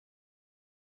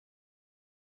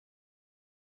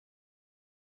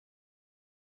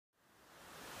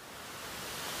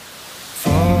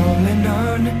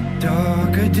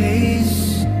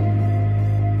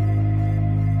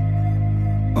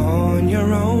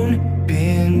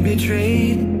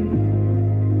betrayed.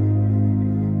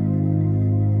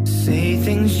 Say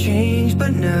things change,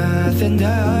 but nothing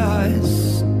does.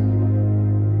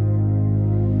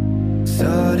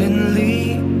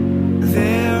 Suddenly,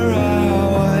 there I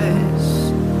was.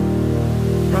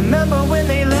 Remember when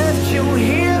they left you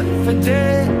here for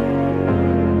dead?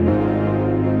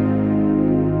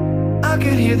 I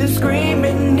could hear the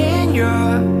screaming in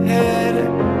your head.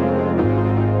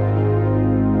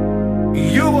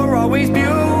 You were always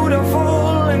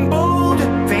beautiful and bold,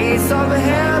 face of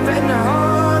heaven,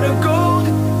 heart of gold.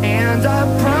 And I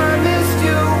promised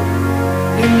you,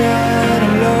 you're not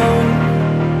alone.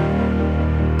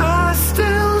 I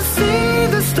still see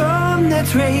the storm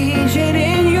that's raging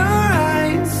in your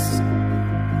eyes.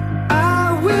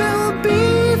 I will be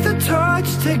the torch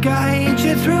to guide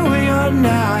you through your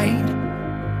night.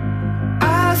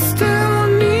 I still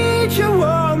need your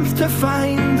warmth to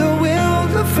find the will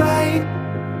to fight.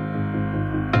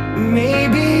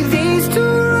 Maybe these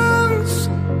two wrongs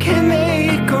can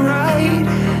make a right.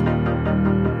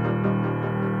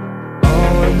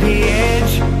 On the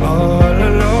edge, all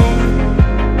alone,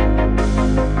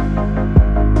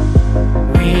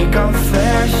 weak of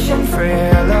flesh and frail.